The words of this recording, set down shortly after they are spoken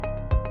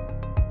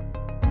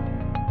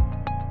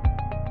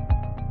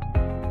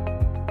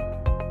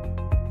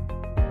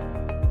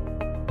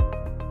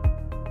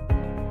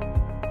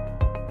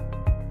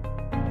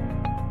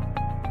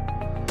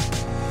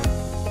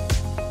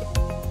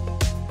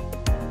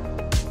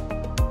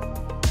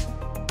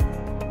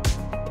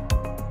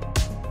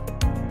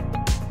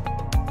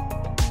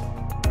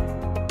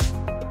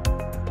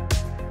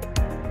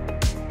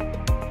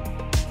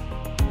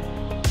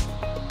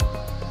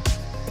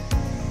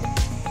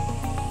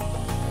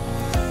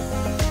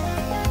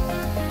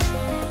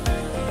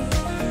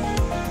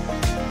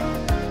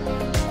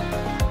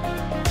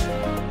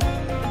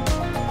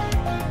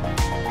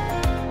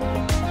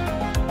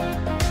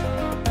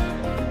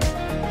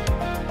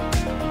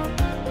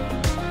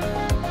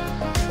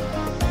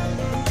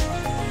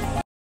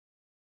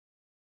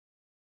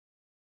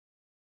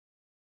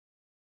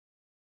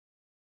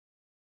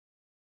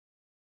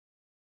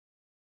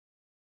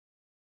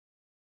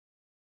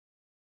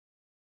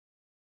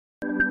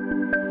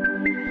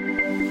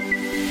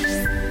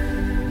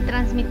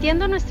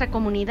transmitiendo nuestra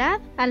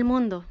comunidad al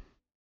mundo.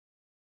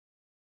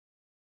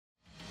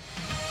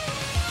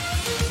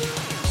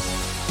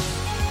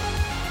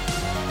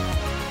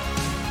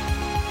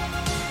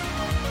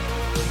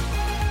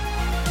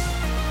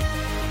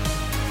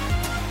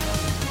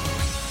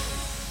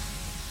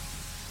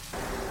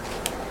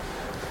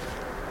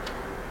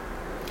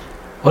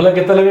 Hola,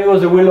 ¿qué tal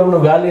amigos de Willow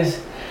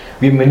Nogales?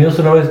 Bienvenidos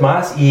una vez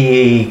más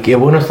y qué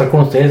bueno estar con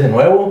ustedes de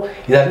nuevo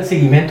y darle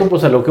seguimiento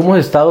pues a lo que hemos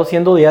estado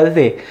haciendo ya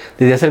desde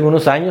hace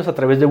algunos años a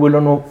través de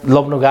Willow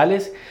Love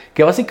Nogales,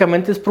 que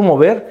básicamente es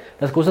promover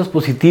las cosas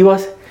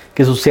positivas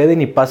que suceden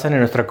y pasan en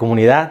nuestra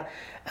comunidad.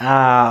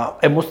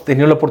 Hemos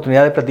tenido la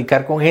oportunidad de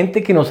platicar con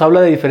gente que nos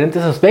habla de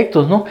diferentes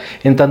aspectos, ¿no?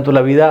 En tanto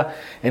la vida,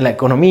 en la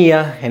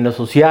economía, en lo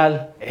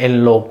social,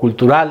 en lo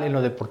cultural, en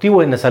lo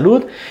deportivo, en la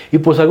salud. Y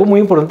pues algo muy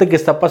importante que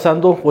está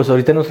pasando pues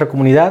ahorita en nuestra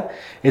comunidad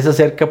es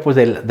acerca pues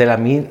de la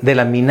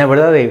mina,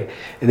 ¿verdad?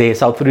 De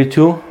South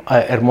 32,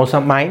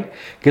 Hermosa Mine,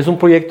 que es un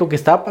proyecto que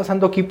está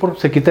pasando aquí por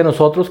cerquita de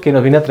nosotros, que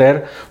nos viene a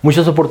traer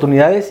muchas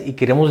oportunidades y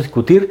queremos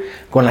discutir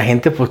con la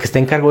gente pues que está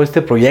en cargo de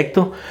este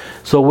proyecto.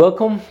 So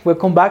welcome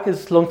back.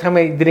 It's a long time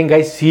I didn't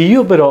guys see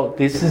you, but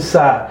this is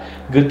a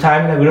good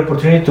time and a good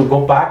opportunity to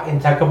go back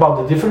and talk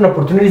about the different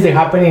opportunities that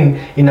happen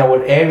in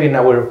our area, in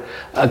our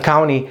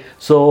county.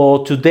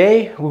 So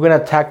today we're going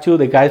to talk to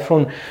the guys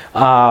from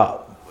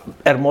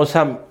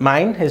Hermosa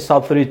Mine,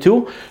 South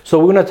 32. So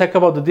we're going to talk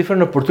about the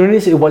different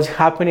opportunities and what's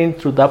happening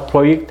through that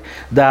project.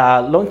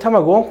 That long time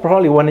ago,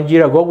 probably 1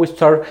 year ago, we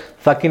started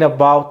talking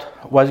about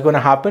what's going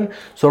to happen.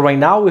 So right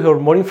now we have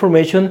more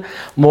information,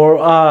 more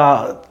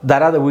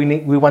data that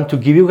we want to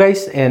give you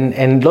guys,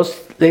 and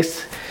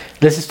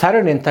let's start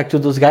and talk to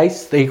those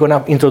guys. They're going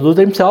to introduce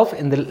themselves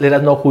and let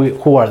us know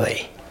who are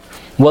they.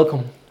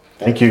 Welcome.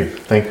 Thank you.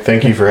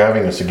 Thank you for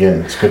having us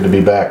again. It's good to be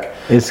back.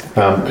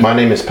 My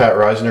name is Pat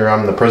Reisner.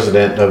 I'm the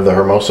president of the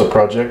Hermosa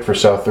Project for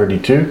South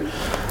 32.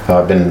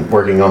 I've been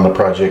working on the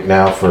project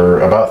now for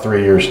about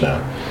 3 years now.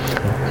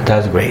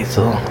 That's great.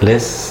 So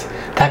let's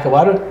talk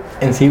about it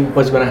and see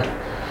what's going to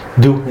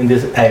do in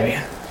this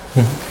area.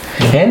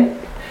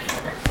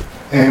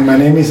 And my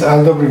name is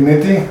Aldo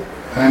Brignetti.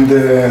 I'm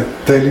the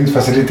tailings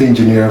facility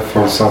engineer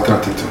for South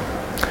 32.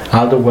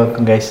 Aldo,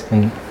 welcome guys.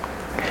 And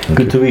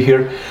good to be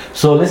here.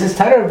 So let's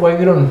start. Why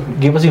you don't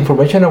give us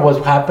information on what's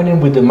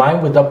happening with the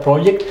mine, with that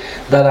project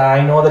that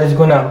I know that is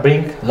going to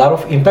bring a lot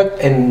of impact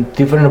and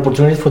different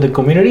opportunities for the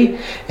community.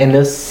 And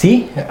let's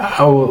see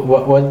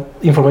what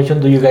information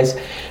do you guys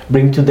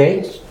bring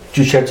today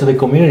to share to the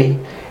community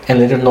and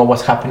let them know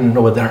what's happening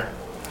over there.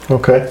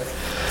 Okay.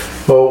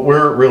 Well,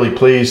 we're really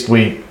pleased.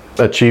 We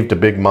achieved a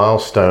big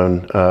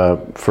milestone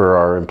for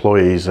our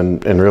employees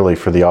and really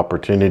for the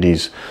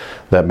opportunities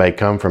that may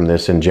come from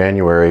this. In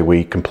January,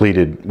 we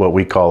completed what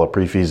we call a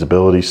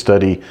pre-feasibility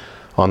study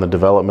on the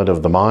development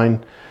of the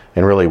mine.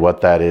 And really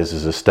what that is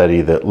a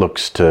study that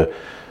looks to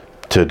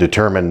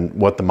determine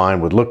what the mine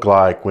would look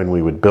like, when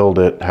we would build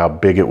it, how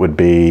big it would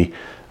be,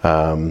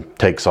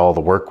 takes all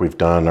the work we've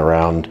done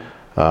around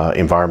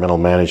environmental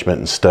management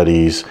and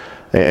studies,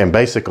 and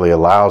basically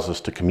allows us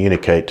to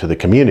communicate to the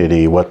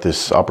community what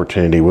this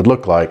opportunity would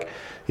look like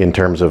in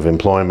terms of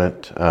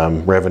employment,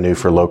 revenue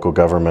for local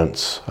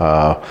governments,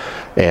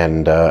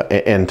 and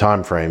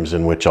time frames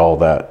in which all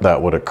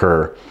that would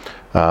occur.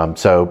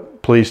 So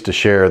pleased to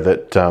share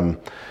that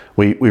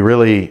we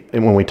really,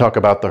 when we talk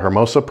about the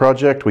Hermosa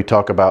project, we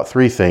talk about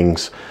three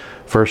things.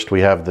 First,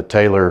 we have the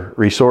Taylor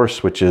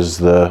resource, which is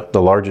the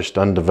largest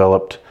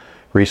undeveloped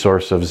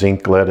resource of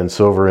zinc, lead, and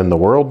silver in the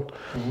world.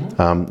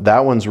 Mm-hmm.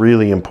 That one's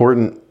really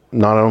important,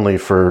 not only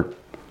for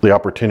the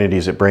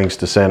opportunities it brings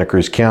to Santa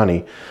Cruz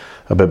County,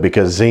 but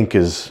because zinc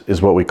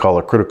is what we call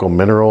a critical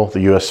mineral.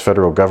 The U.S.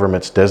 federal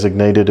government's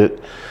designated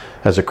it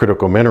as a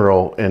critical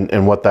mineral,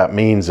 and what that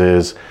means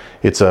is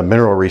it's a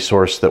mineral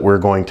resource that we're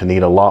going to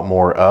need a lot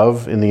more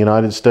of in the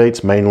United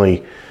States,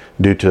 mainly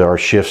due to our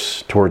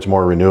shifts towards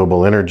more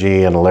renewable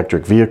energy and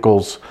electric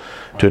vehicles.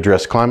 To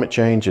address climate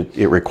change,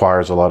 it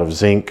requires a lot of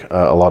zinc,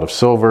 a lot of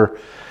silver,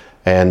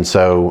 and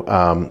so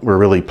we're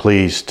really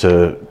pleased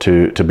to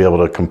be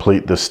able to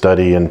complete this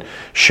study and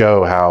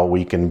show how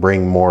we can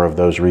bring more of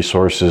those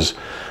resources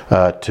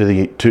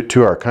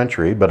to our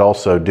country, but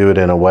also do it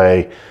in a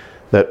way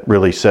that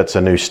really sets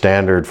a new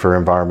standard for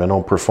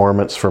environmental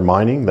performance for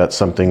mining. That's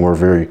something we're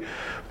very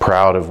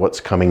proud of,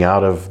 what's coming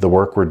out of the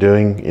work we're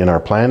doing in our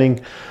planning,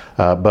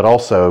 but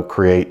also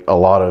create a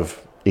lot of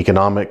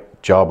economic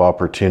job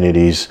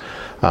opportunities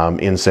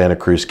in Santa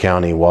Cruz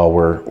County while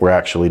we're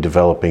actually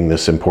developing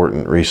this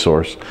important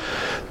resource.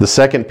 The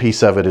second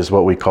piece of it is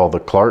what we call the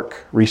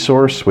Clark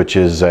resource, which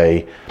is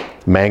a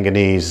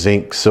manganese,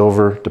 zinc,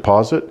 silver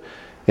deposit.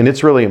 And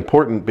it's really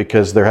important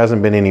because there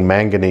hasn't been any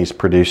manganese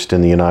produced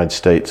in the United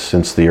States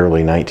since the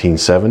early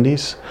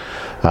 1970s.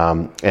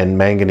 And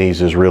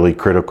manganese is really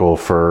critical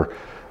for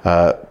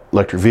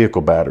electric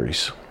vehicle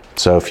batteries.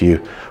 So if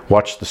you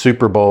watched the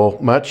Super Bowl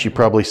much, you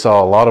probably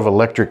saw a lot of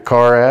electric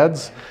car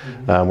ads.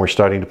 We're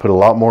starting to put a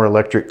lot more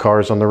electric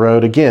cars on the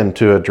road, again,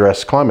 to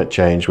address climate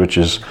change, which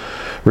is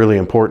really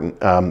important.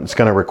 It's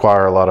going to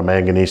require a lot of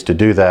manganese to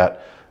do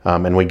that,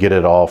 and we get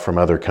it all from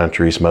other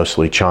countries,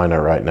 mostly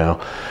China right now.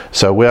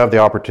 So we have the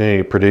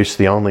opportunity to produce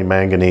the only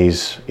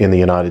manganese in the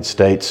United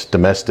States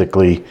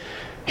domestically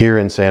here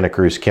in Santa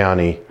Cruz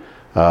County,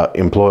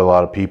 employ a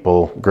lot of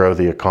people, grow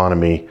the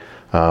economy,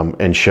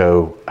 and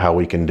show how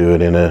we can do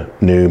it in a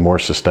new, more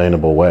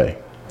sustainable way.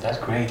 That's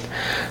great.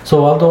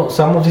 So Aldo,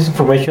 some of this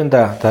information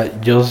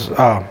that just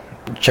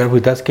shared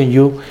with us, can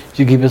you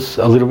give us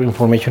a little bit of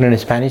information in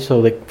Spanish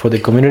for the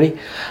community?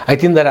 I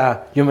think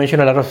that you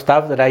mentioned a lot of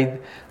stuff that I'm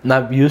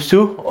not used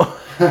to,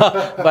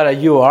 but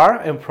you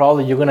are, and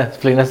probably you're going to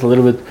explain us a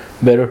little bit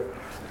better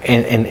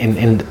en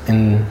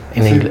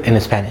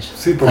Spanish.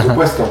 Sí, por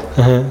supuesto.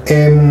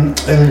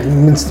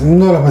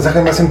 Uno de los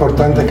mensajes más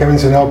importantes que ha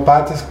mencionado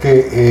Pat es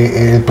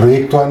que el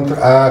proyecto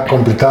ha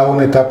completado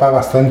una etapa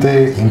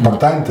bastante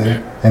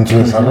importante en su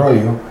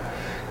desarrollo,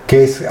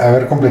 que es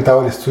haber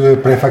completado el estudio de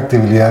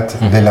prefactibilidad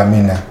de la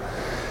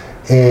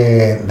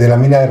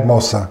mina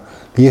Hermosa.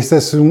 Y este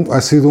ha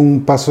sido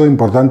un paso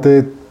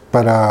importante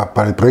para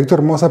el proyecto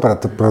Hermosa,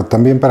 pero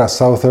también para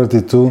South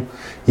 32,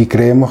 y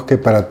creemos que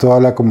para toda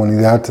la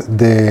comunidad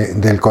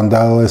del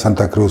condado de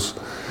Santa Cruz.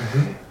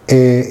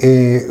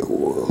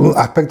 Un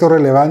aspecto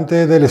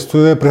relevante del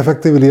estudio de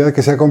prefactibilidad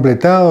que se ha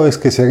completado es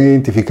que se han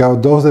identificado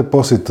 2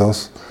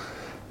 depósitos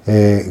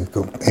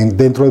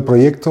dentro del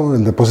proyecto: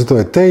 el depósito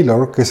de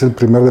Taylor, que es el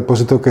primer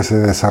depósito que se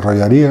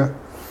desarrollaría,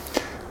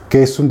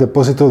 que es un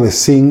depósito de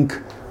zinc,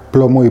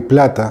 plomo y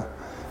plata,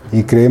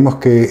 y creemos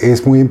que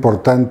es muy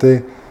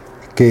importante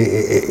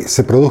que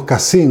se produzca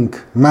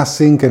más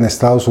zinc en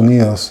Estados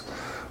Unidos,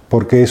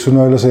 porque es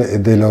uno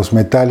de los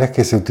metales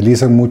que se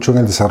utilizan mucho en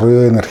el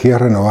desarrollo de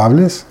energías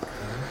renovables,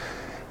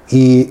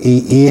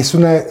 y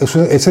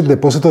es el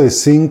depósito de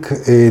zinc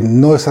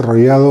no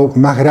desarrollado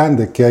más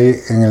grande que hay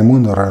en el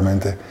mundo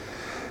realmente.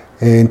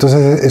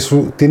 Entonces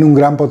tiene un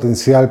gran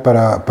potencial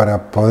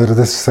para poder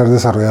ser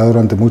desarrollado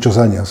durante muchos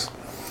años.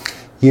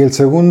 Y el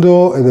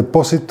segundo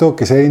depósito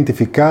que se ha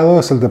identificado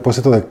es el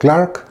depósito de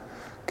Clark,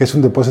 que es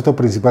un depósito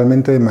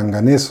principalmente de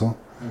manganeso.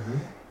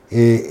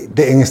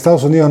 En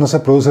Estados Unidos no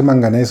se produce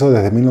manganeso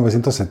desde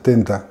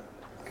 1970.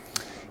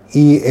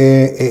 Y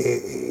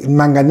el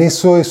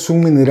manganeso es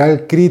un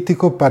mineral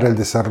crítico para el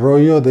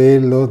desarrollo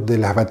de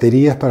las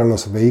baterías para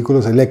los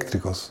vehículos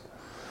eléctricos.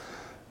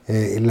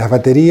 Las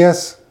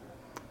baterías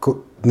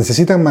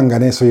necesitan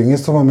manganeso, y en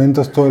estos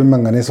momentos todo el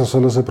manganeso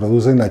solo se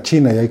produce en la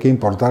China y hay que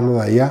importarlo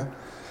de allá.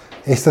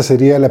 Esta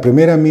sería la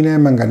primera mina de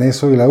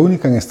manganeso y la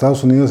única en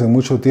Estados Unidos en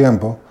mucho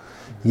tiempo,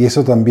 y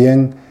eso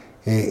también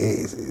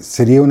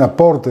sería un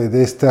aporte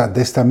de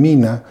esta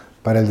mina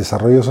para el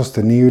desarrollo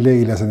sostenible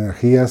y las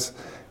energías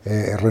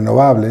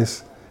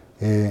renovables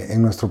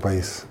en nuestro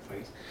país.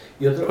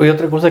 Y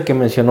otra cosa que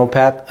mencionó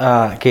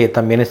Pat, que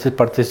también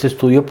parte de este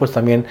estudio, pues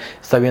también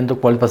está viendo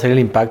cuál va a ser el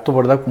impacto,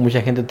 ¿verdad? Mucha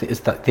gente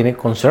tiene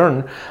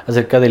concern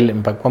acerca del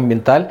impacto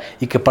ambiental,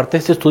 y que parte de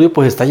este estudio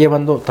pues está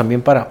llevando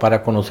también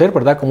para conocer,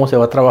 ¿verdad?, cómo se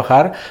va a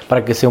trabajar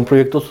para que sea un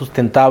proyecto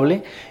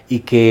sustentable y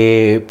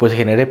que pues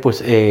genere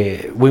pues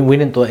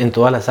win-win en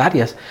todas las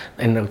áreas,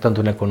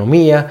 tanto en la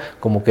economía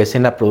como que es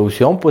en la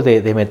producción pues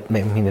de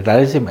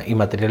minerales y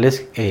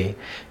materiales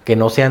que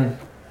no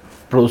sean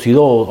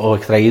producido o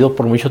extraído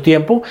por mucho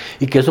tiempo,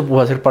 y que eso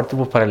va a ser parte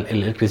pues, para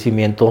el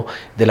crecimiento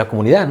de la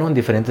comunidad, ¿no?, en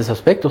diferentes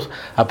aspectos.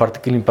 Aparte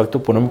que el impacto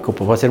económico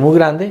pues, va a ser muy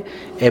grande,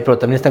 pero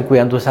también están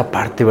cuidando esa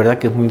parte, ¿verdad?,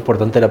 que es muy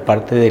importante, la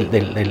parte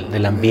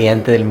del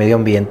ambiente, del medio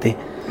ambiente.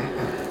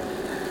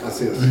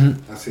 Así es,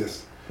 así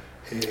es.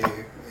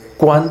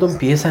 ¿Cuándo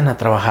empiezan a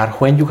trabajar?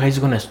 When you guys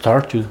going to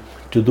start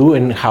to do,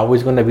 and how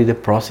is going to be the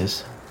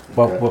process?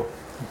 What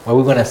are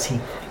we going to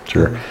see?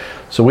 Sure.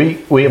 So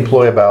we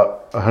employ about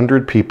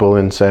 100 people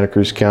in Santa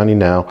Cruz County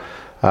now.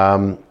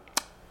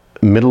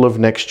 Middle of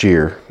next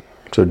year,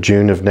 so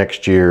June of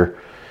next year,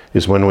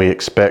 is when we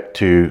expect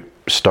to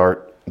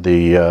start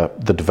the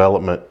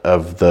development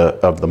of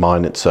the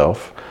mine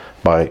itself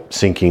by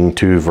sinking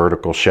 2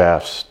 vertical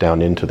shafts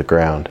down into the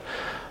ground.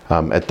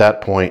 At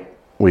that point,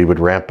 we would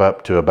ramp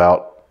up to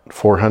about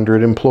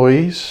 400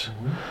 employees,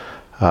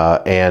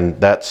 and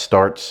that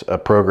starts a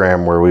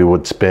program where we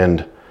would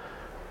spend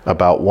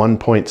about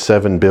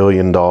 $1.7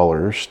 billion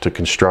to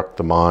construct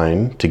the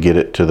mine to get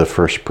it to the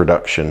first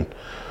production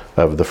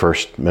of the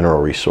first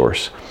mineral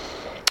resource.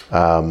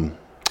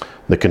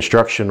 The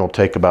construction will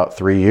take about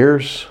 3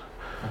 years.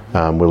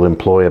 We'll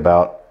employ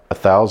about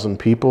 1,000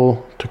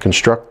 people to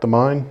construct the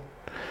mine.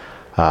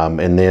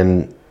 And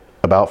then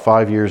about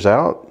 5 years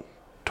out,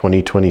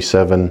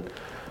 2027,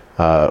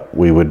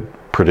 we would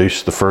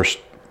produce the first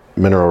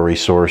mineral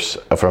resource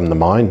from the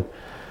mine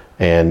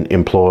and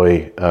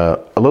employ a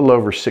little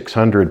over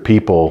 600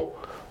 people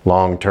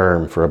long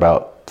term for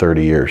about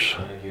 30 years.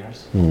 30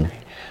 years. Okay.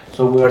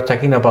 So we are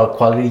talking about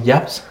quality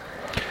jobs?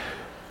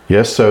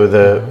 Yes, so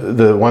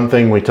the one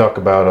thing we talk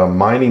about, a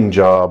mining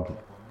job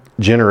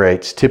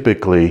generates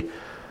typically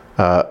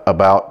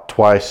about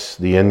twice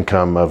the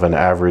income of an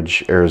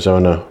average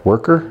Arizona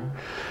worker.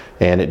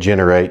 And it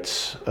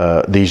generates,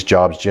 these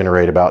jobs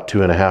generate about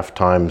 2.5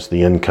 times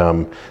the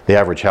income, the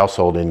average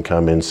household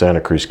income in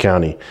Santa Cruz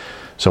County.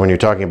 So when you're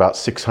talking about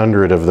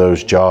 600 of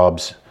those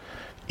jobs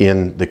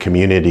in the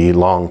community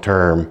long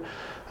term,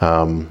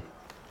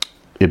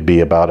 it'd be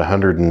about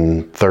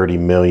 $130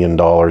 million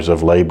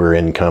of labor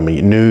income,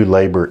 new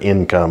labor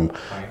income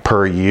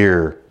per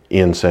year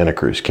in Santa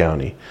Cruz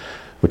County,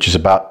 which is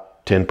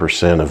about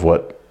 10% of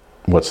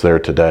what's there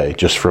today,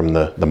 just from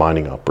the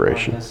mining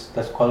operation.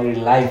 That's quality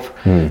life,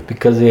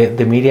 because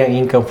the median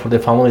income for the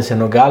families in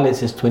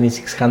Nogales is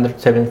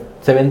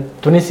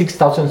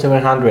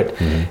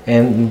 $26,700,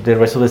 and the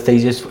rest of the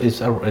state is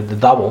the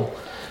double.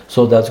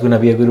 So that's going to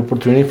be a good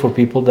opportunity for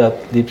people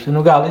that live in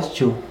Nogales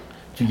to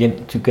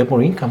get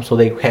more income, so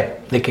they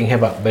can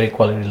have a very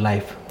quality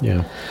life.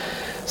 Yeah.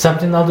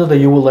 Something else that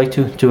you would like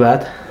to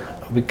add,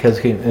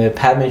 because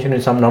Pat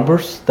mentioned some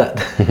numbers that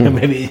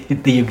maybe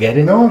did you get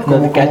it? No,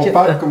 como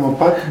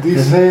Pat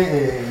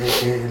dice,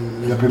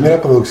 la primera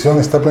producción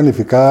está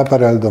planificada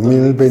para el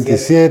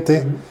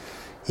 2027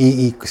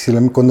 y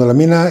cuando la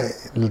mina,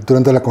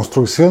 durante la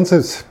construcción se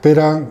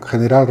espera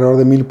generar alrededor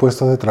de 1,000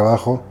 puestos de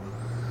trabajo,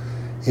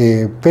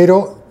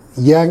 pero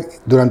ya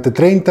durante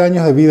 30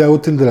 años de vida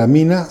útil de la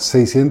mina,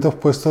 600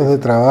 puestos de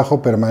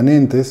trabajo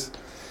permanentes,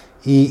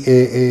 y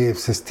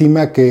se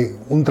estima que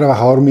un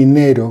trabajador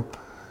minero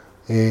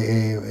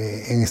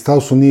en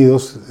Estados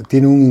Unidos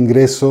tiene un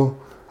ingreso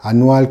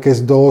anual que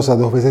es 2 a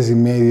 2 veces y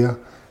media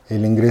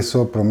el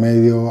ingreso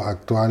promedio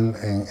actual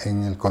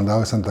en el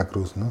condado de Santa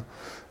Cruz, ¿no?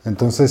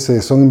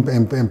 Entonces son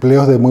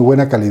empleos de muy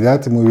buena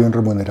calidad y muy bien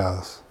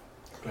remunerados.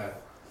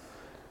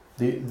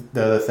 The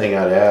other thing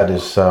I'd add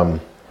is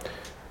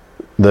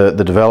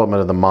the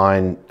development of the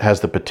mine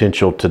has the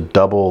potential to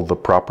double the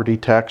property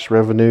tax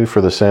revenue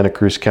for the Santa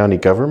Cruz County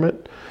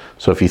government.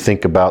 So if you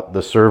think about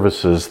the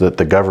services that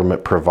the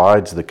government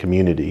provides the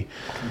community,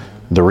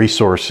 the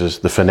resources,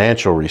 the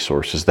financial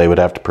resources they would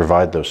have to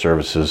provide those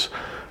services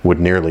would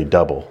nearly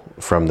double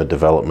from the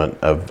development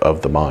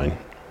of the mine.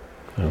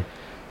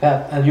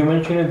 Yeah, and you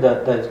mentioned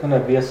that it's going to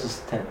be a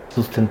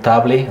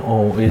sustentable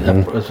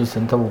a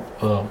sustainable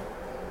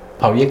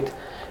project.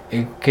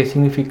 ¿Qué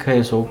significa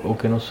eso o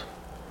qué nos?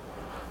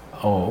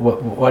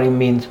 What it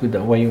means with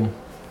that? What do you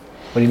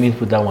mean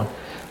with that one?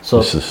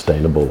 So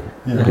Sustainable.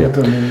 What do you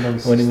mean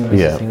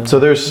sustainable? So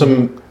there's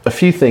a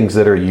few things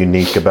that are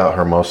unique about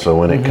Hermosa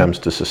when it comes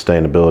to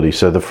sustainability.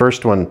 So the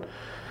first one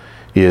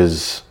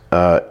is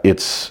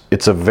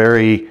it's a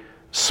very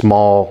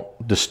small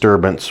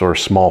disturbance or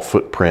small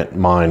footprint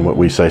mine, what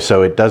we say.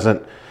 So it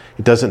doesn't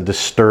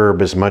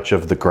disturb as much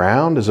of the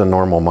ground as a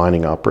normal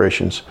mining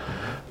operations,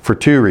 for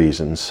two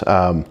reasons.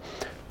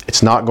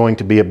 It's not going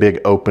to be a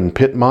big open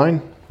pit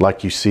mine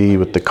like you see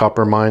with the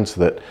copper mines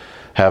that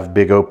have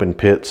big open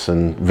pits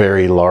and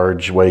very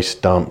large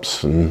waste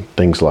dumps and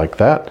things like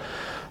that.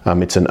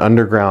 It's an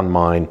underground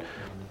mine,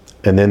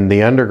 and then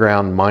the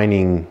underground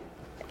mining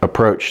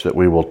approach that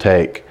we will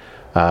take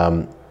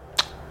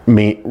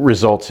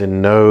results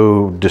in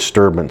no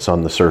disturbance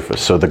on the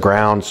surface. So the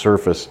ground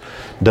surface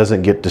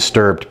doesn't get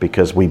disturbed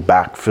because we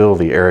backfill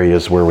the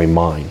areas where we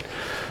mine.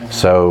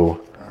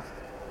 So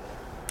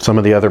some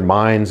of the other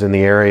mines in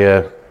the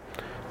area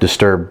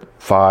disturb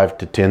 5,000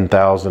 to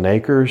 10,000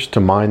 acres to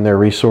mine their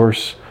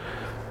resource.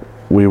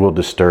 We will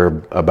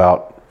disturb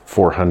about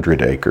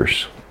 400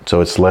 acres.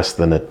 So it's less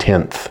than a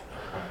tenth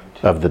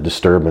of the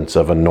disturbance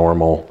of a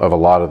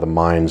lot of the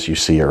mines you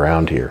see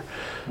around here.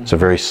 It's a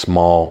very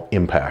small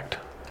impact.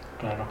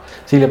 Claro.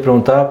 Sí, le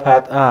preguntaba a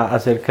Pat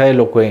acerca de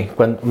lo que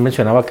cuando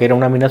mencionaba que era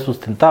una mina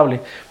sustentable,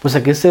 pues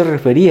a qué se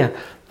refería,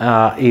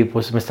 y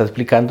pues me está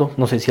explicando.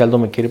 No sé si Aldo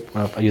me quiere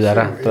ayudar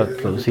a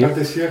traducir. Pat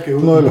decía que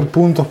uno de los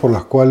puntos por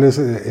los cuales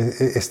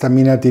esta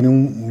mina tiene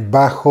un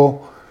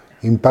bajo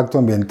impacto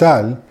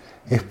ambiental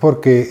es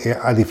porque,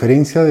 a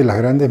diferencia de las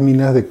grandes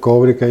minas de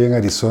cobre que hay en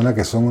Arizona,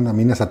 que son unas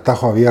minas a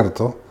tajo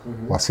abierto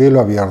o a cielo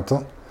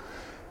abierto,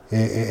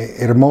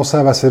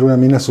 Hermosa va a ser una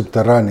mina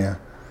subterránea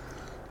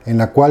en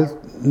la cual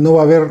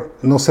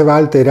no se va a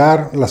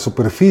alterar la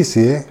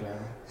superficie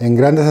en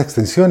grandes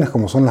extensiones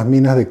como son las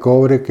minas de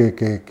cobre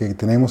que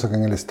tenemos acá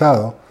en el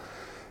estado,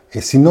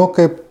 sino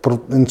que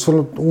en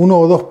solo 1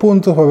 o 2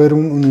 puntos va a haber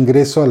un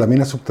ingreso a la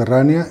mina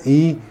subterránea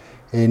y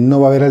no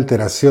va a haber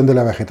alteración de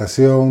la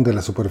vegetación, de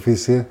la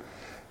superficie,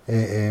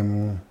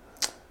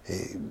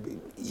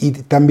 y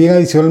también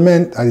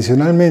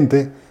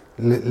adicionalmente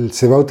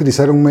se va a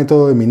utilizar un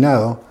método de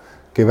minado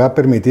que va a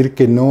permitir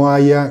que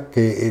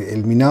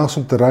el minado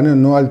subterráneo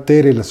no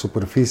altere la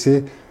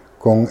superficie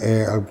con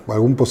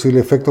algún posible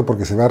efecto,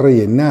 porque se va a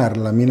rellenar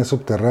la mina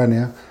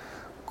subterránea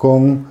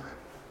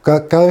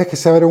cada vez que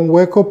se abre un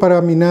hueco para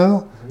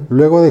minado,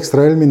 luego de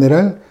extraer el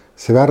mineral,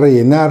 se va a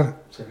rellenar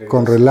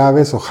con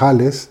relaves o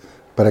jales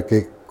para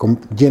que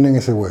llenen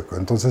ese hueco.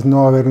 Entonces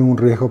no va a haber ningún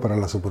riesgo para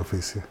la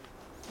superficie.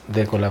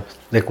 De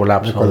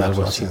colapso o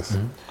algo así.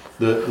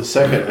 The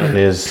second one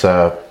is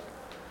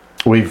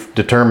we've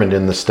determined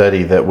in the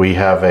study that we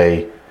have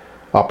a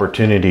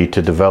opportunity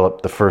to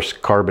develop the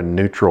first carbon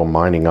neutral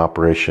mining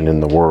operation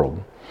in the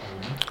world.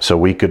 So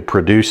we could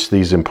produce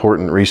these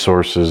important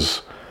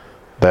resources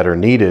that are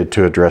needed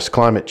to address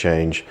climate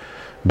change,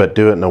 but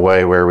do it in a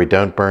way where we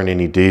don't burn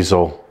any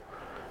diesel,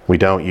 we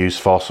don't use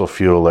fossil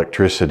fuel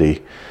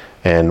electricity,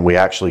 and we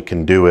actually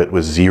can do it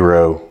with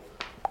zero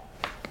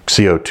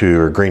CO2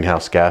 or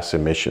greenhouse gas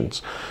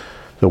emissions.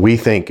 So we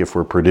think if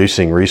we're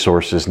producing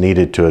resources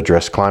needed to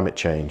address climate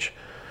change,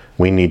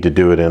 we need to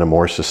do it in a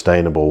more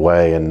sustainable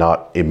way and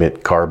not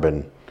emit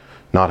carbon,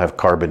 not have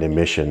carbon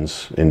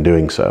emissions in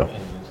doing so.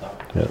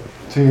 Yeah.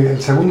 Sí,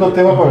 el segundo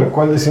tema por el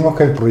cual decimos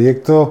que el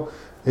proyecto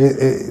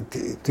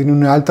tiene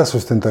una alta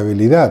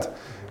sustentabilidad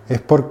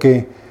es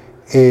porque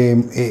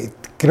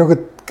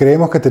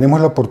creemos que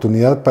tenemos la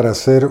oportunidad para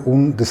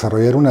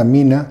desarrollar una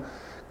mina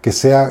que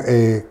sea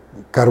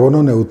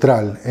carbono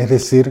neutral, es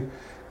decir,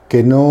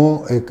 que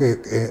no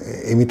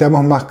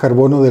emitamos más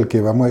carbono del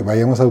que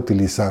vayamos a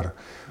utilizar.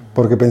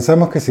 Porque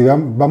pensamos que si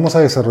vamos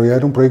a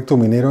desarrollar un proyecto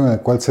minero en el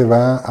cual se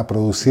va a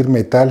producir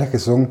metales que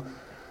son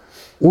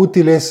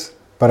útiles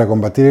para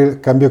combatir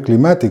el cambio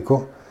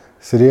climático,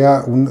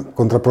 sería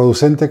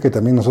contraproducente que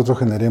también nosotros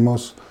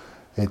generemos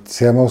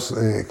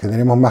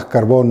más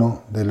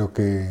carbono de lo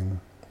que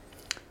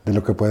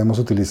podemos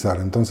utilizar.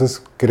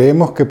 Entonces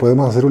creemos que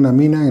podemos hacer una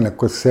mina en la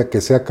cual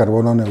sea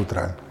carbono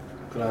neutral.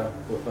 Claro,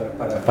 pues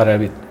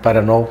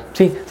para no,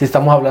 sí, si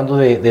estamos hablando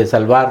de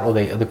salvar o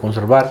de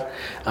conservar,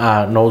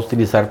 no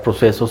utilizar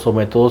procesos o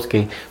métodos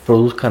que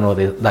produzcan o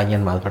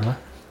dañen más, ¿verdad?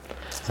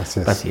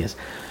 Así es.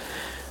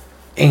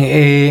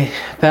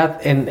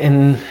 Pat,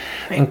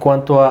 en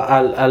cuanto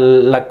a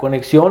la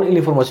conexión y la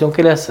información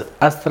que les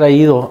has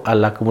traído a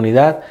la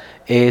comunidad,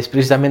 es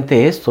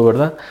precisamente esto,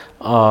 ¿verdad?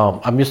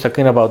 I'm just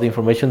talking about the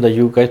information that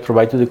you guys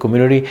provide to the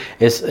community.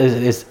 Is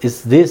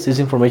this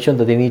information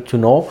that they need to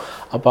know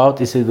about?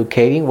 Is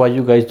educating what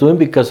you guys doing?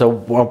 Because at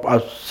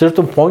a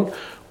certain point,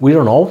 we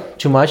don't know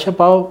too much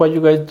about what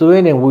you guys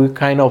doing, and we're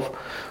kind of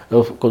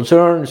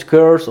concerned,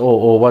 scared,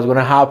 or what's going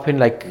to happen,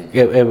 like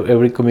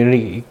every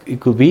community it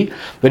could be.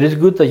 But it's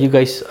good that you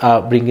guys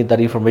bringing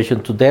that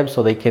information to them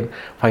so they can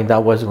find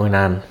out what's going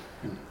on.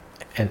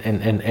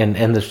 And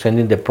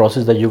understanding the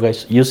process that you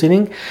guys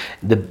using,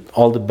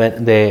 all the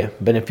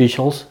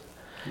beneficials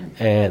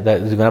that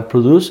it's gonna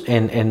produce,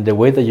 and the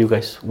way that you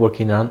guys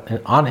working on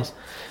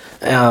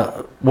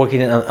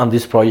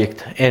this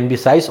project. And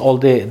besides all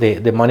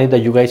the money that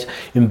you guys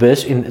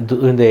invest in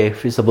doing the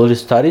feasibility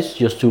studies,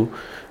 just to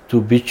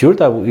be sure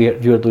that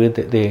you're doing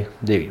the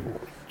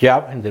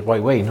job in the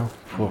right way, you know,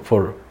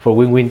 for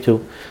win-win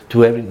to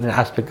every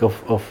aspect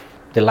of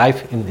the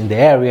life in the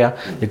area,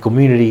 the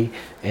community,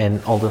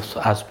 and all those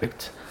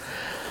aspects.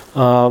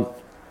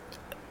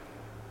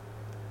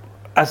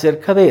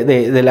 Acerca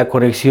de la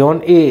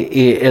conexión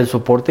y el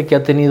soporte que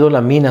ha tenido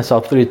la mina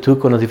South 32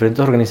 con las diferentes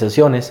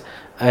organizaciones,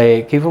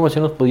 ¿qué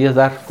información nos podías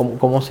dar?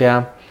 ¿Cómo se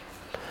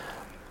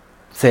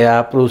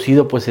ha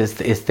producido pues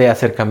este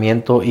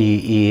acercamiento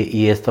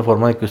y esta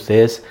forma de que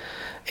ustedes,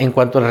 en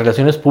cuanto a las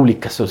relaciones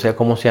públicas, o sea,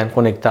 cómo se han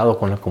conectado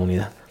con la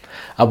comunidad?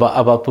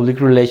 About public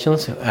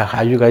relations,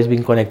 how you guys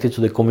been connected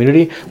to the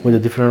community with the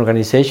different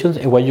organizations,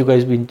 and what you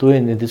guys been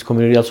doing in this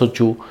community also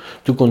to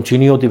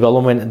continue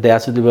development, the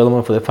asset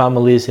development for the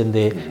families and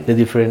the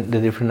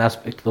different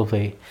aspects of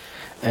a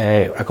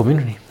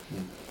community.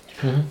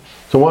 Mm-hmm.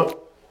 So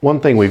one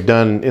thing we've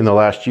done in the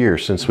last year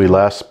since we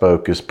last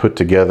spoke is put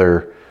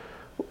together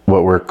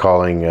what we're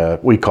calling,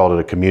 we called it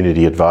a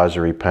community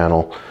advisory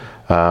panel,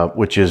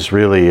 which is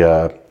really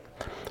a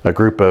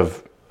group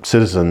of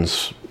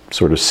citizens,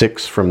 sort of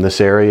 6 from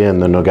this area in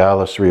the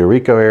Nogales, Rio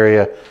Rico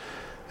area,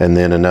 and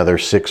then another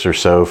 6 or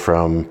so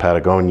from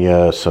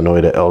Patagonia,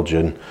 Sonoyta,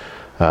 Elgin.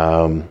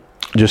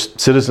 Just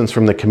citizens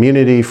from the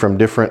community, from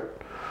different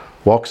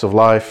walks of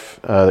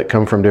life that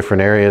come from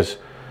different areas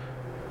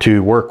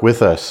to work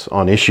with us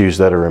on issues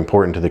that are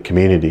important to the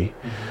community.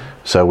 Mm-hmm.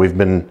 So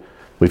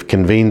we've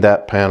convened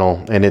that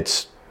panel, and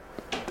it's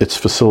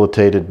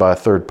facilitated by a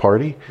third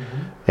party.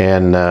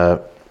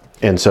 Mm-hmm.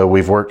 And so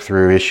we've worked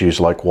through issues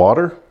like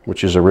water,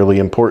 which is a really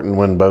important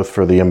one both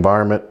for the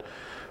environment,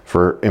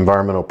 for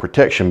environmental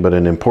protection, but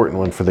an important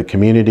one for the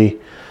community.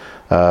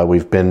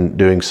 We've been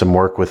doing some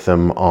work with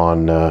them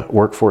on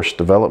workforce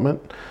development.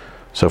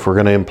 So if we're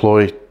going to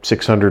employ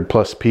 600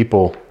 plus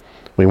people,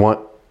 we want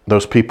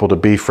those people to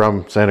be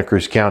from Santa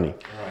Cruz County.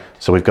 Right.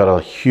 So we've got a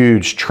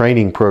huge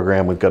training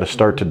program we've got to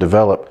start to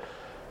develop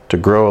to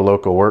grow a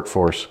local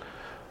workforce.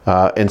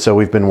 And so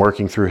we've been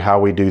working through how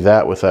we do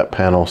that with that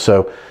panel.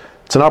 So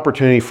it's an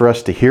opportunity for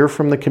us to hear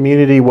from the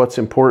community what's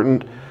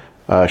important,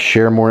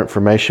 share more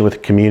information with the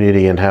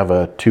community, and have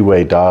a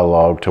two-way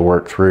dialogue to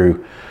work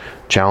through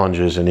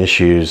challenges and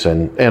issues,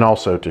 and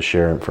also to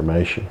share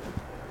information.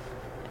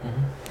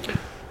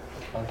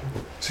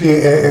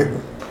 Sí,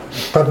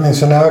 Pat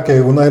mencionaba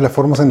que una de las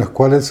formas en las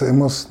cuales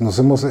nos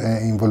hemos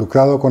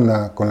involucrado con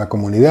la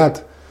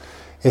comunidad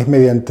es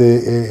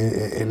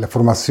mediante la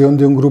formación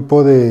de un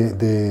grupo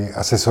de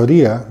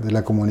asesoría de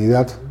la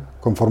comunidad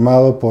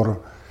conformado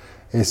por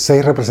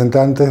 6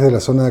 representantes de la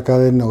zona de acá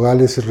de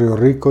Nogales y Río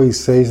Rico y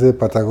 6 de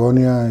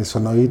Patagonia y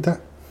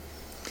Sonoita.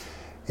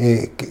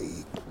 En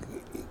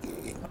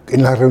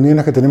las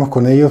reuniones que tenemos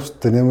con ellos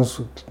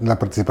tenemos la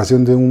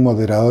participación de un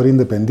moderador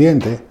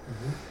independiente.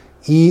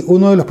 Y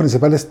uno de los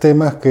principales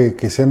temas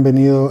que se han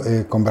venido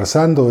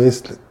conversando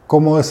es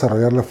cómo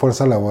desarrollar la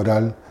fuerza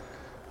laboral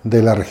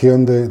de la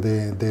región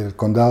del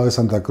condado de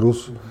Santa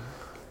Cruz,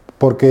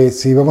 porque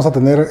si vamos a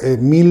tener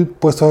 1000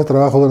 puestos de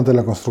trabajo durante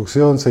la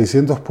construcción,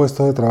 600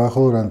 puestos de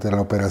trabajo durante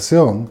la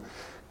operación,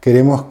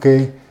 queremos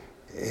que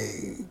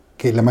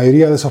la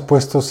mayoría de esos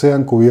puestos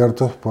sean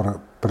cubiertos por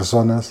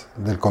personas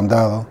del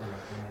condado,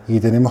 y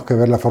tenemos que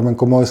ver la forma en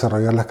cómo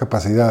desarrollar las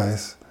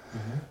capacidades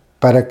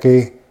para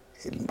que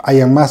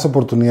haya más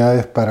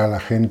oportunidades para la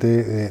gente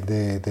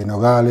de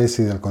Nogales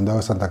y del condado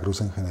de Santa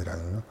Cruz en general,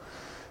 ¿no?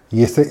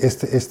 Y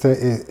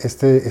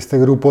este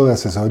grupo de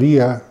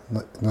asesoría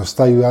nos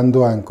está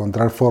ayudando a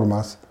encontrar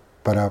formas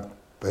para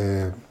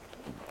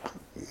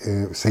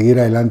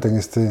seguir adelante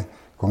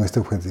con este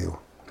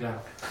objetivo.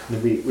 Claro.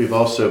 We've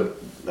also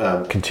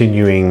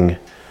continuing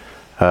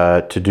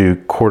to do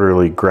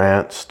quarterly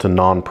grants to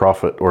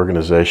nonprofit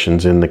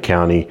organizations in the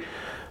county.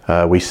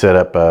 We set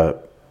up a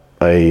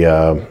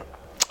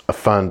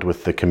fund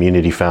with the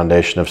Community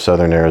Foundation of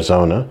Southern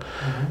Arizona,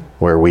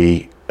 where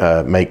we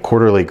make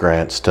quarterly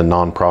grants to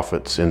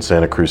nonprofits in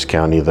Santa Cruz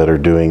County that are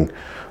doing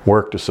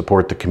work to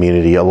support the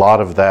community. A lot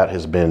of that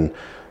has been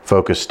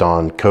focused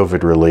on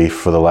COVID relief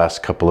for the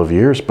last couple of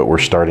years, but we're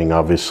starting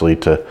obviously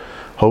to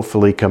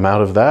hopefully come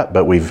out of that.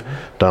 But we've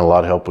done a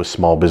lot of help with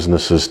small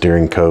businesses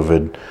during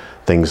COVID,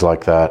 things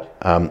like that.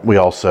 We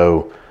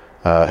also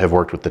have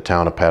worked with the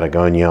town of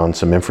Patagonia on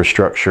some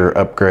infrastructure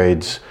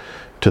upgrades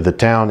to the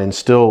town, and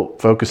still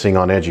focusing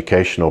on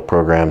educational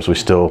programs. We're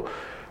still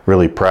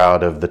really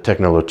proud of the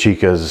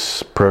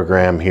Tecnolochicas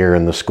program here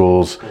in the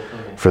schools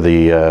for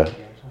the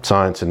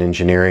science and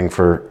engineering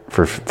for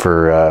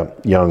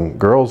young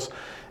girls,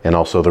 and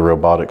also the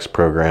robotics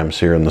programs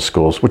here in the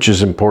schools, which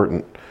is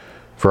important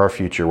for our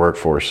future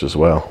workforce as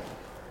well.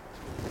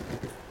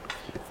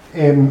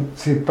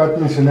 Sí, Pat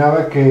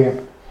mencionaba que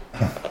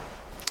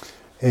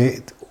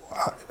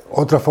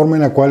otra forma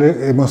en la cual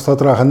hemos estado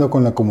trabajando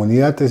con la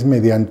comunidad es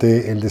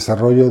mediante el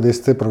desarrollo de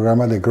este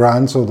programa de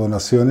grants o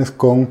donaciones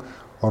con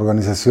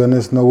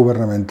organizaciones no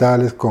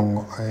gubernamentales,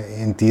 con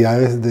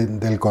entidades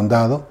del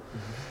condado.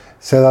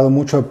 Se ha dado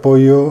mucho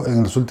apoyo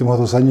en los últimos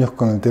 2 años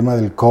con el tema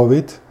del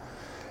COVID,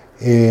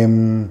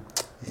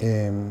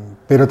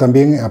 pero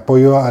también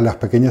apoyo a las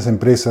pequeñas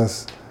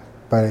empresas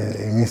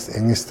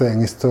en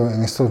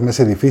estos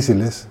meses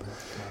difíciles.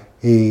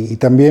 Y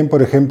también,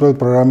 por ejemplo, el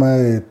programa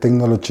de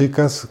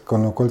Tecnolochicas,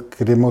 con lo cual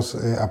queremos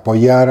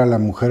apoyar a la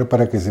mujer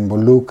para que se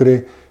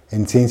involucre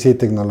en ciencia y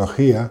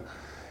tecnología,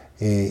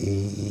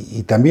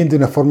 y también de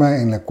una forma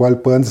en la cual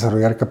puedan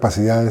desarrollar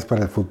capacidades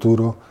para el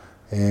futuro,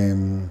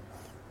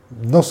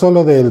 no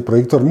solo del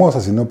proyecto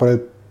Hermosa, sino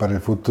para el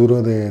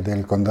futuro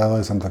del condado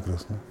de Santa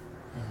Cruz, ¿no?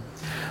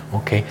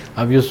 Okay,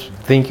 I'm just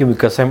thinking,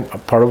 because I'm a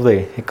part of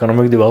the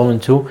economic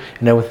development too,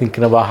 and I was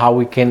thinking about how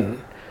we can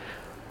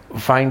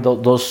find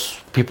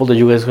those people that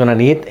you guys are gonna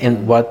need,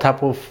 and what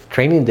type of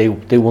training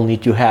they will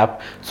need to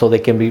have, so they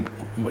can be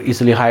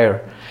easily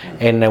hired.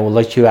 And I would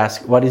like to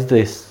ask, what is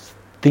this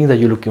thing that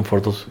you're looking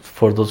for those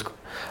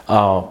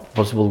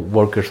possible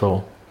workers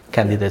or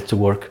candidates to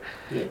work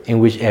in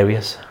which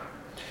areas?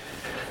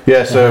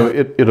 Yeah, so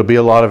it'll be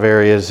a lot of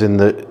areas in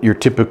your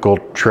typical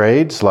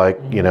trades, like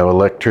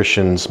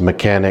electricians,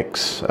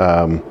 mechanics,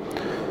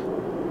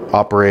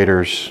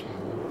 operators,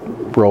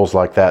 roles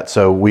like that.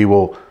 So we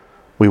will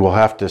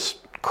have to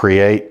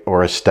create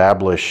or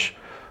establish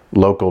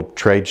local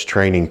trades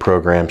training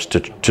programs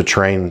to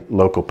train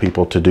local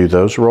people to do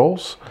those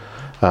roles.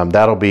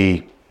 That'll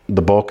be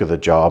the bulk of the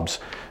jobs.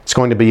 It's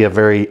going to be a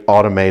very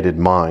automated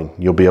mine.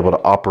 You'll be able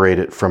to operate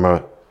it from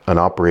an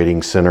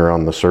operating center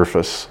on the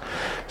surface.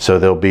 So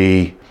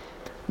the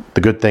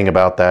good thing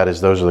about that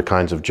is those are the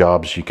kinds of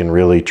jobs you can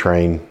really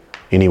train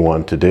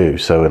anyone to do.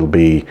 So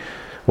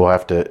we'll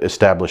have to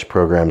establish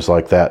programs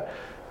like that.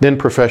 Then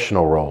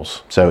professional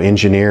roles. So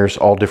engineers,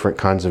 all different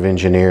kinds of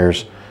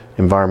engineers,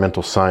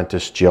 environmental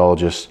scientists,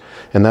 geologists,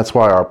 and that's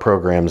why our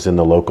programs in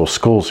the local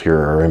schools here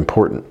are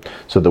important,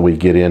 so that we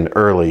get in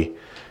early,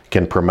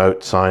 can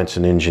promote science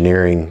and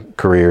engineering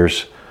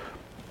careers,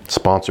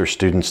 sponsor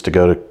students to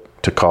go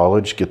to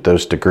college, get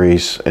those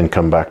degrees, and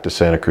come back to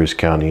Santa Cruz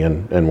County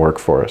and work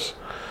for us.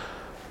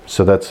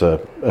 So that's a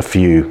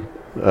few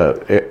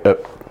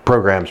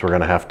programs we're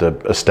going to have to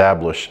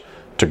establish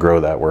to grow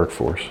that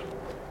workforce.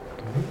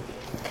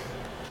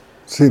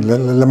 Sí,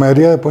 la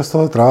mayoría de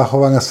puestos de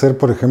trabajo van a ser,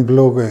 por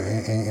ejemplo,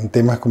 en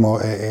temas como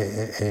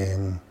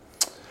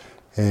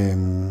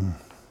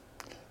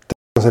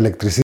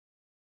electricistas,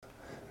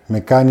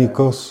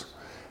 mecánicos,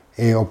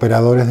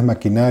 operadores de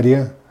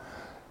maquinaria,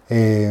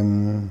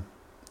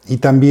 y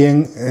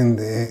también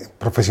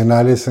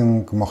profesionales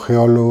como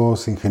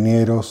geólogos,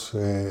 ingenieros,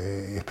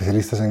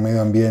 especialistas en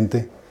medio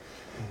ambiente.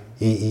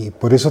 Y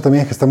por eso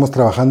también es que estamos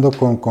trabajando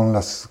con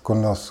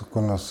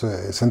los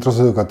centros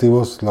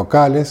educativos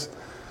locales,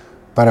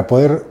 para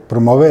poder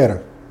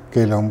promover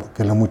que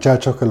los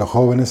muchachos, que los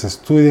jóvenes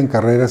estudien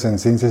carreras en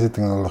ciencias y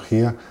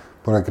tecnología,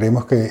 porque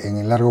creemos que en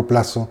el largo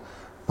plazo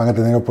van a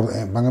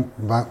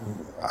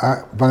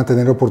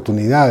tener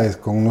oportunidades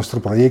con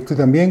nuestro proyecto y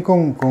también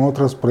con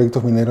otros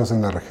proyectos mineros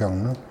en la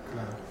región, ¿no?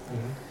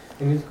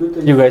 And it's good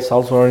that you guys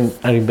also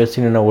are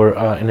investing in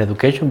our in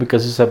education,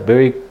 because it's a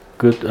very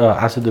good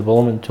asset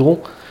development tool,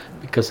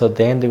 because at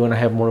the end they're going to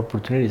have more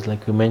opportunities,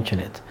 like you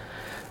mentioned it.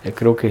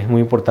 Creo que es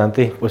muy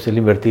importante pues el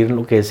invertir en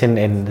lo que es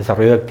en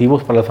desarrollo de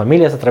activos para las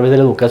familias a través de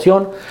la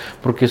educación,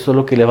 porque eso es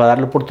lo que les va a dar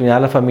la oportunidad a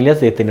las familias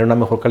de tener una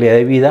mejor calidad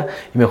de vida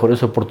y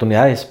mejores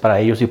oportunidades para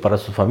ellos y para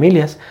sus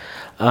familias.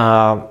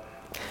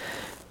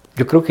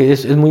 Yo creo que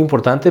es muy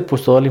importante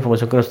pues toda la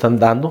información que nos están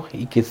dando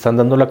y que están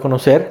dándola a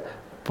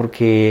conocer,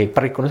 porque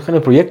para que conozcan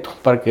el proyecto,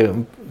 para que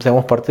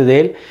seamos parte de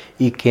él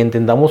y que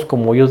entendamos,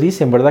 como ellos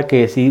dicen, ¿verdad?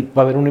 Que sí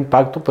va a haber un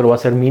impacto, pero va a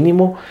ser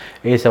mínimo.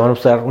 Se van a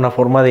usar una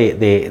forma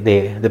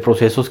de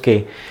procesos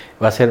que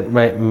va a ser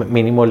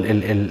mínimo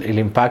el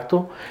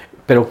impacto,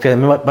 pero que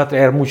también va a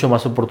traer mucho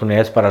más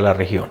oportunidades para la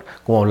región,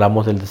 como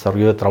hablamos del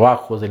desarrollo de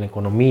trabajos, de la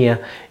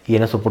economía y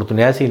en las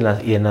oportunidades y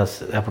en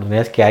las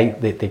oportunidades que hay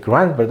de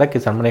grant, ¿verdad? Que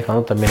están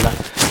manejando también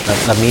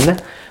la mina.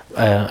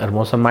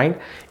 Hermosa Mine,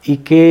 y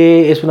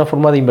que es una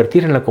forma de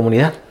invertir en la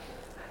comunidad.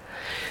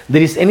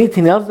 There is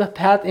anything else that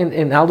Pat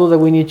and Aldo that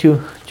we need to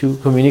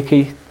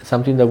communicate,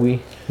 something that we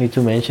need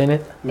to mention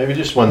it? Maybe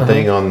just one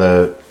thing on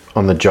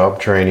the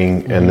job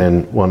training, and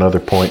then one other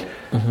point.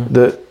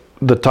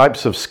 The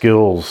types of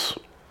skills,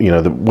 you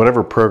know,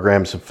 whatever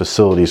programs and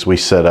facilities we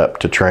set up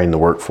to train the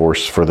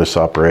workforce for this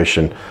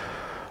operation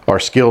are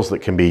skills that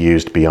can be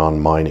used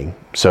beyond mining.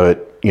 So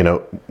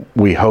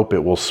we hope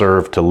it will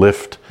serve to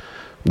lift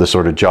the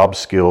sort of job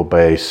skill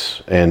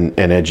base and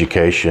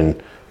education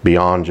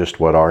beyond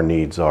just what our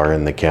needs are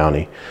in the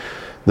county.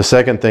 The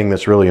second thing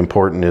that's really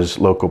important is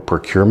local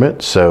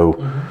procurement. So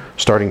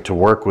starting to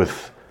work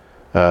with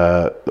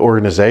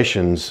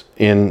organizations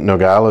in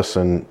Nogales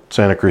and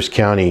Santa Cruz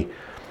County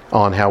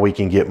on how we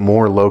can get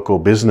more local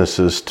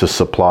businesses to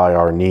supply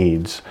our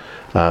needs,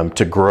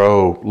 to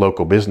grow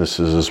local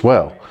businesses as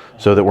well,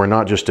 so that we're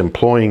not just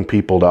employing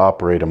people to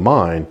operate a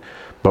mine,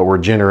 but we're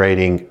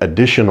generating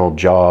additional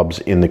jobs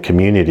in the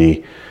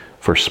community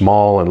for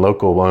small and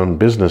local owned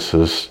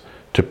businesses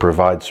to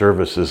provide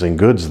services and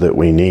goods that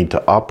we need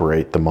to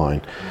operate the mine.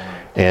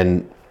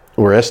 And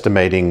we're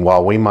estimating,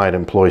 while we might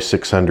employ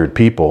 600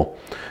 people,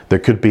 there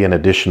could be an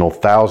additional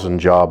 1,000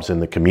 jobs in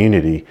the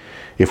community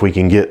if we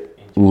can get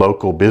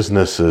local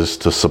businesses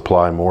to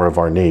supply more of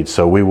our needs.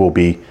 So we will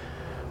be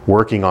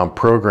working on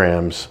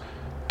programs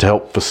to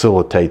help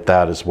facilitate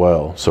that as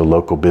well, so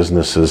local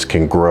businesses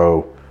can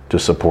grow to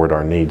support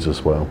our needs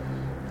as well.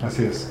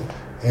 Así es.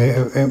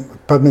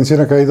 Pat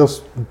menciona que hay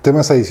dos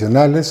temas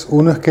adicionales.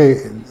 Uno es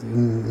que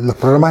los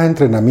programas de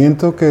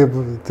entrenamiento que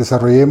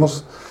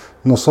desarrollemos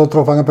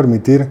nosotros van a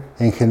permitir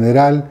en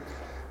general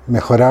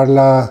mejorar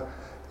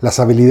las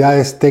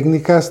habilidades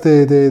técnicas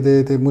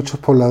de muchos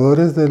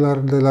pobladores de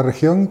la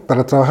región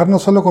para trabajar no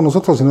solo con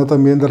nosotros, sino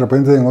también de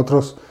repente en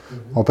otras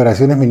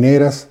operaciones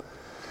mineras.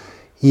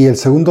 Y el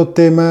segundo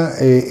tema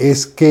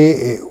es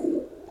que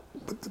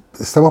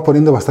estamos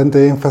poniendo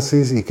bastante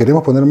énfasis y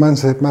queremos poner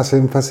más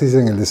énfasis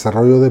en el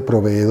desarrollo de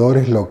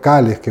proveedores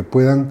locales que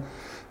puedan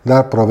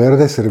proveer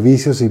de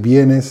servicios y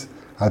bienes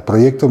al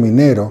proyecto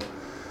minero,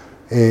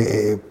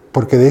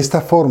 porque de esta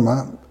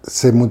forma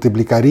se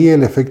multiplicaría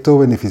el efecto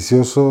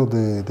beneficioso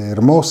de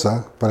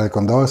Hermosa para el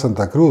condado de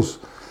Santa Cruz.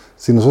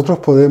 Si nosotros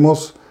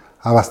podemos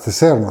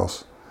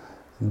abastecernos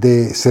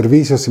de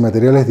servicios y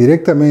materiales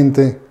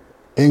directamente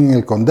en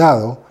el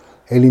condado,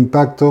 el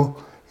impacto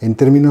en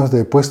términos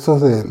de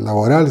puestos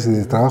laborales y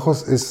de trabajos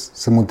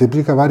se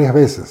multiplica varias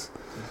veces.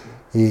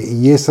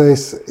 Y ese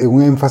es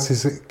un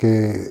énfasis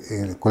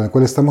con el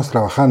cual estamos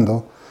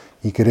trabajando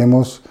y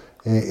queremos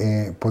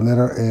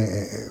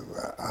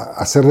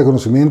hacer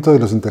reconocimiento de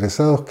los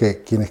interesados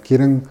que quienes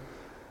quieran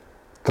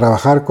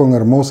trabajar con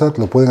Hermosa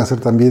lo pueden hacer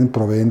también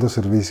proveyendo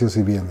servicios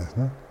y bienes,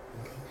 ¿no?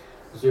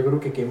 Yo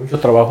creo que hay mucho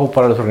trabajo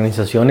para las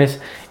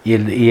organizaciones y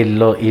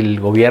el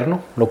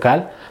gobierno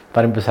local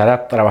para empezar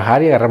a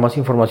trabajar y agarrar más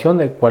información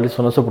de cuáles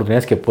son las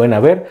oportunidades que pueden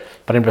haber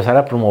para empezar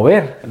a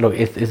promover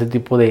este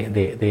tipo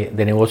de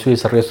negocio y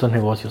desarrollo de estos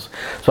negocios.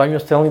 So I'm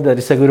just telling you that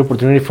it's a good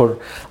opportunity for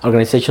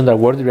organizations that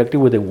work directly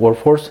with the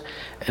workforce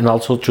and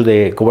also to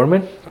the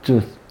government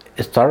to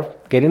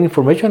start getting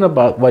information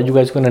about what you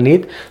guys are going to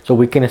need, so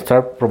we can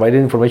start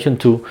providing information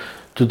to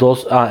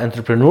those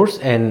entrepreneurs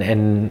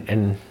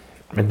and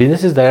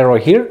businesses that are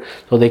right here,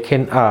 so they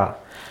can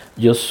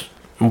just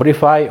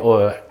modify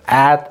or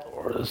add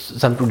or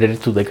something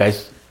related to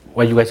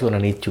what you guys are going to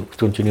need to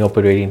continue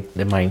operating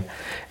the mine.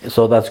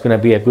 So that's going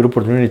to be a good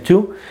opportunity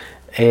too.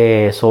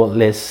 So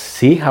let's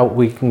see how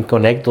we can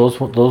connect those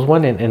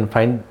one and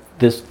find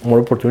this more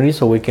opportunities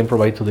so we can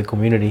provide to the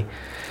community.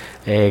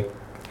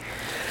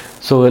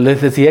 So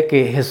les decía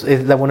que es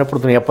la buena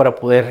oportunidad para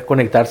poder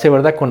conectarse,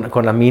 ¿verdad?,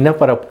 con la mina,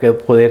 para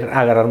poder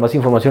agarrar más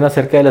información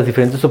acerca de las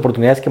diferentes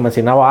oportunidades que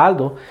mencionaba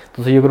Aldo.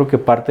 Entonces yo creo que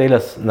parte de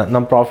las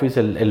non-profits,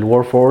 el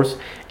workforce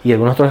y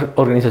algunas otras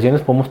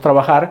organizaciones podemos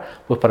trabajar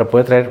pues para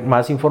poder traer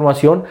más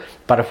información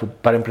para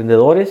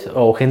emprendedores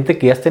o gente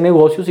que ya esté en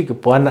negocios y que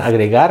puedan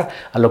agregar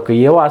a lo que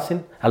ellos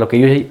hacen, a lo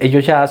que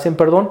ellos ya hacen,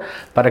 perdón,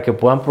 para que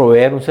puedan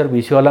proveer un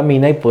servicio a la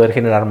mina y poder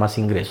generar más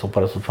ingresos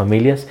para sus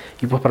familias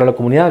y pues para la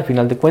comunidad al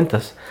final de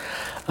cuentas.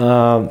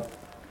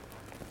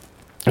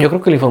 Yo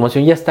creo que la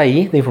información ya está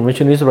ahí. The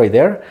information is right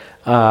there.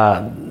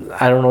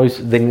 I don't know if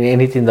there's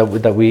anything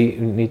that we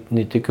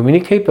need to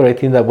communicate, but I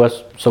think that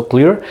was so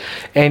clear.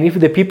 And if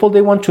the people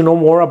they want to know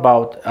more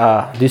about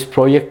this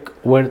project,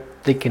 where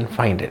they can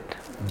find it,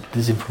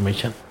 this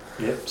information.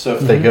 Yep. So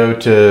if they go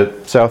to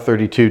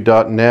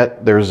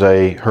south32.net, there's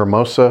a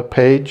Hermosa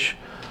page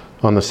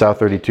on the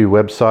South32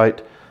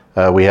 website.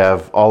 We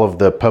have all of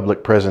the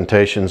public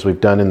presentations we've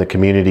done in the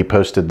community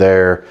posted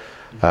there,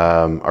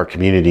 our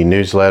community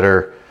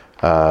newsletter.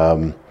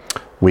 You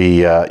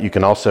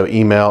can also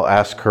email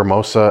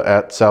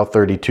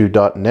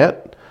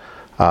askhermosa@south32.net.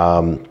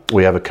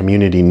 We have a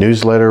community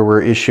newsletter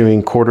we're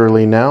issuing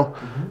quarterly now,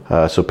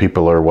 so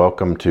people are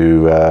welcome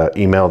to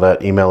email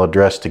that email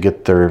address to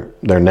get their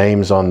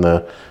names on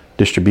the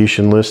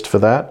distribution list for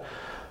that.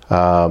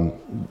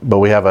 But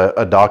we have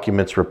a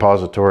documents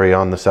repository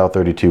on the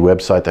South32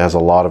 website that has a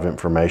lot of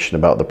information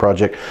about the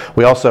project.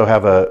 We also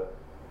have a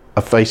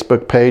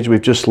Facebook page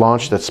we've just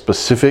launched that's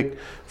specific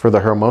for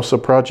the Hermosa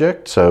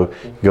project, so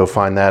go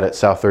find that at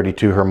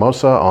South32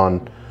 Hermosa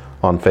on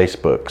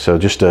Facebook. So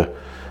just a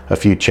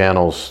few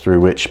channels through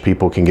which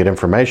people can get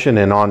information.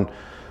 And on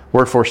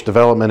workforce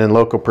development and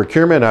local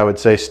procurement, I would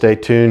say stay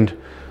tuned.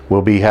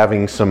 We'll be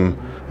having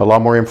a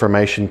lot more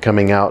information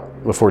coming out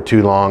before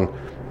too long,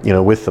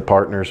 with the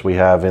partners we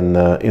have in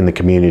the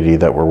community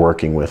that we're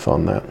working with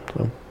on that.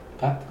 So.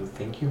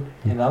 Thank you.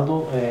 And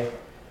Aldo,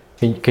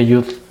 can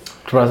you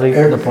translate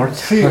the parts?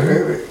 Sí,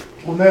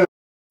 una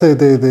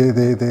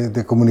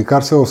de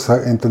comunicarse o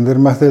entender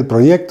más del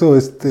proyecto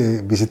es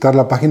visitar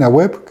la página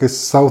web que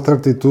es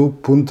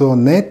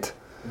south32.net.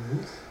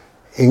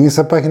 En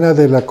esa página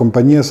de la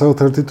compañía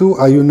South32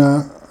 hay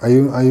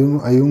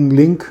un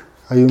link,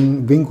 hay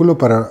un vínculo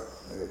para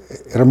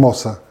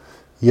Hermosa,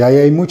 y ahí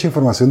hay mucha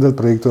información del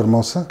proyecto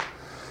Hermosa.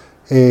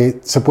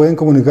 Se pueden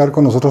comunicar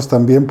con nosotros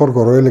también por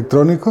correo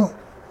electrónico.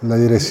 La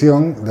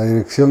dirección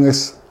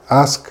es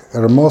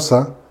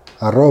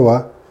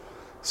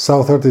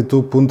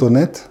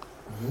askhermosa@south32.net.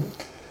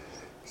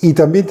 Y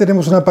también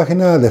tenemos una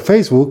página de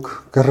Facebook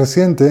que es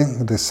reciente,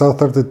 de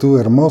South32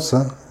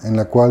 Hermosa, en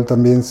la cual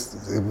también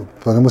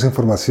ponemos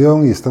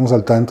información y estamos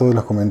al tanto de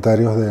los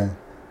comentarios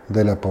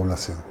de la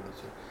población.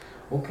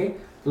 Ok,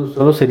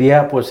 solo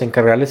sería pues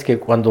encargarles que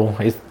cuando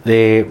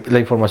la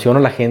información o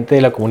la gente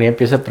de la comunidad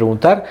empiece a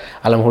preguntar,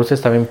 a lo mejor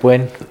ustedes también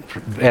pueden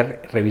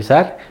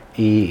revisar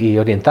y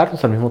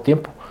orientarnos al mismo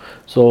tiempo.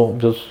 So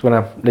just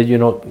gonna let you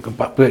know,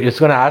 just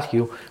gonna ask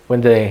you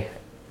when the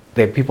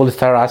people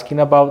start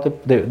asking about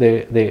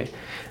the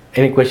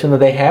any question that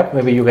they have,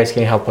 maybe you guys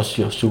can help us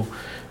just to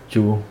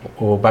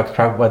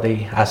backtrack what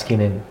they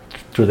asking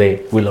through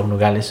the Will of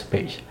Nogales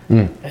page.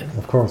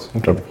 Of course.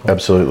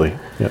 Absolutely.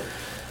 Yeah.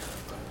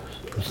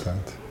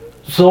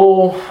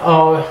 So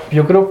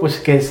yo creo pues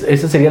que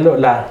ese sería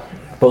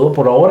todo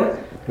por ahora.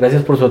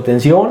 Gracias por su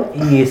atención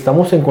y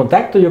estamos en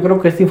contacto. Yo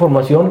creo que esta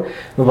información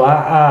nos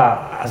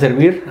va a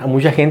servir a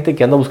mucha gente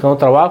que anda buscando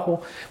trabajo.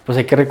 Pues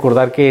hay que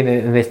recordar que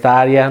en esta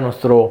área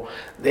nuestro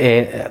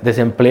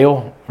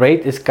desempleo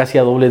rate es casi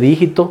a doble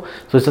dígito.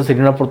 Entonces esta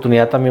sería una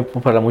oportunidad también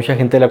pues, para mucha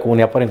gente de la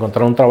comunidad para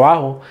encontrar un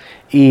trabajo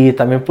y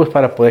también pues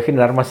para poder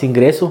generar más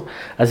ingresos.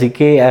 Así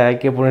que hay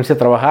que ponerse a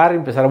trabajar,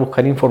 empezar a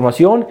buscar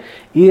información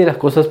y de las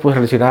cosas pues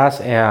relacionadas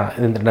a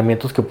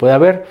entrenamientos que puede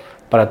haber,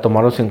 para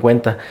tomarlos en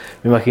cuenta.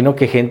 Me imagino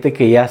que gente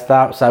que ya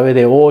sabe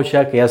de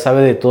OSHA, que ya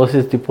sabe de todo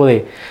ese tipo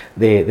de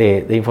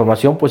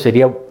información, pues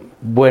sería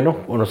bueno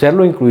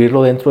conocerlo,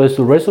 incluirlo dentro de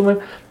su resumen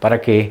para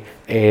que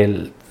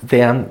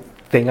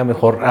tenga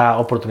mejor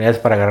oportunidades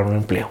para agarrar un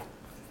empleo.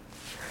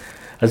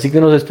 Así que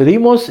nos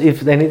despedimos.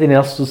 If anything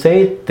else to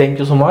say, thank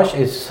you so much.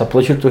 It's a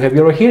pleasure to have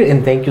you over here,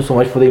 and thank you so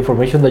much for the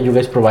information that you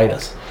guys provide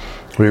us.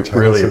 We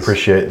really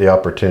appreciate the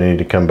opportunity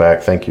to come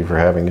back. Thank you for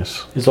having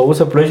us. It's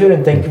always a pleasure,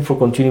 and thank you for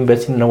continuing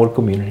investing in our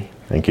community.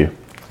 Thank you.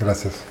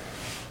 Gracias.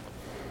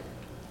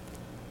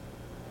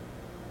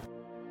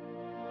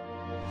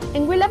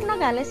 En Will of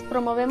Nogales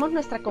promovemos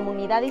nuestra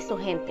comunidad y su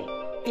gente,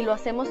 y lo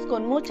hacemos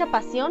con mucha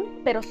pasión,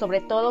 pero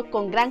sobre todo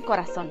con gran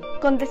corazón.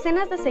 Con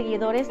decenas de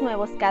seguidores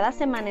nuevos cada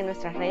semana en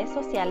nuestras redes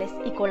sociales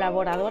y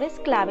colaboradores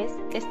claves,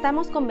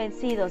 estamos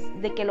convencidos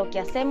de que lo que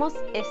hacemos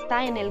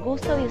está en el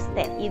gusto de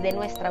usted y de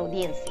nuestra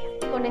audiencia.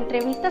 Con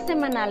entrevistas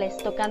semanales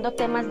tocando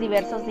temas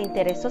diversos de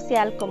interés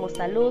social como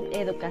salud,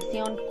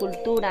 educación,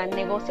 cultura,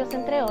 negocios,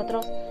 entre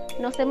otros,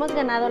 nos hemos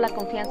ganado la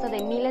confianza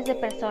de miles de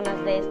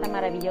personas de esta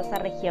maravillosa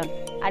región,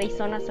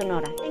 Arizona,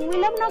 Sonora. En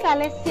Will of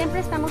Nogales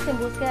siempre estamos en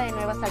búsqueda de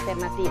nuevas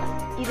alternativas,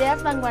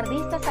 ideas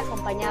vanguardistas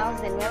acompañados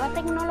de nueva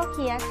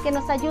tecnología que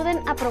nos ayuden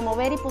a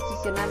promover y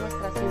posicionar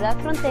nuestra ciudad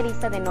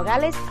fronteriza de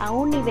Nogales a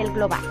un nivel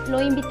global.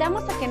 Lo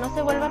invitamos a que no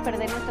se vuelva a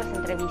perder nuestras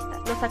entrevistas,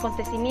 los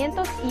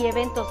acontecimientos y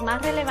eventos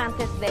más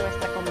relevantes de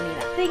nuestra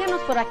comunidad.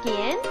 Síganos por aquí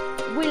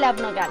en We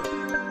Love Nogales.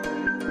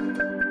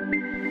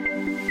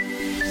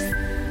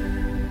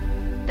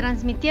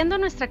 Transmitiendo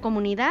nuestra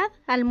comunidad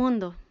al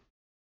mundo.